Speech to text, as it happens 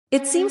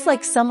It seems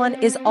like someone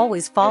is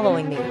always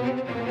following me.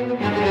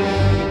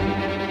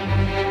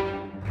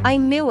 I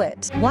knew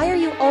it. Why are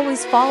you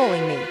always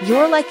following me?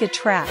 You're like a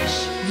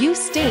trash. You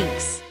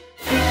stinks.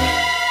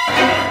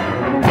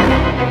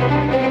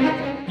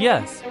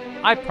 Yes,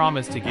 I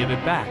promise to give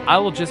it back. I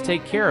will just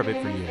take care of it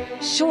for you.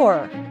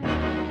 Sure.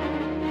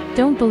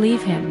 Don't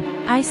believe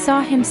him. I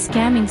saw him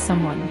scamming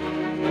someone.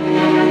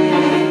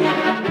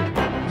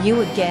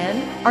 You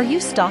again? Are you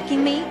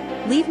stalking me?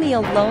 Leave me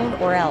alone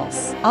or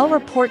else I'll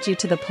report you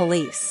to the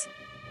police.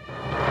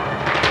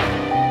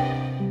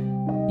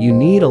 You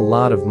need a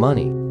lot of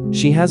money.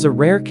 She has a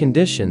rare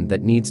condition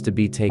that needs to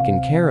be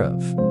taken care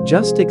of.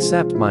 Just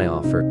accept my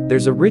offer.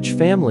 There's a rich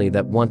family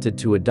that wanted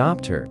to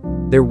adopt her.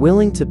 They're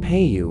willing to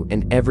pay you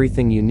and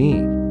everything you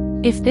need.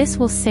 If this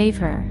will save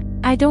her,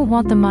 I don't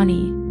want the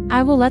money.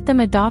 I will let them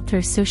adopt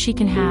her so she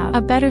can have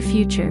a better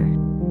future.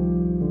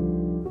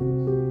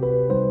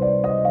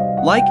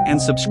 Like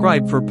and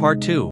subscribe for part 2.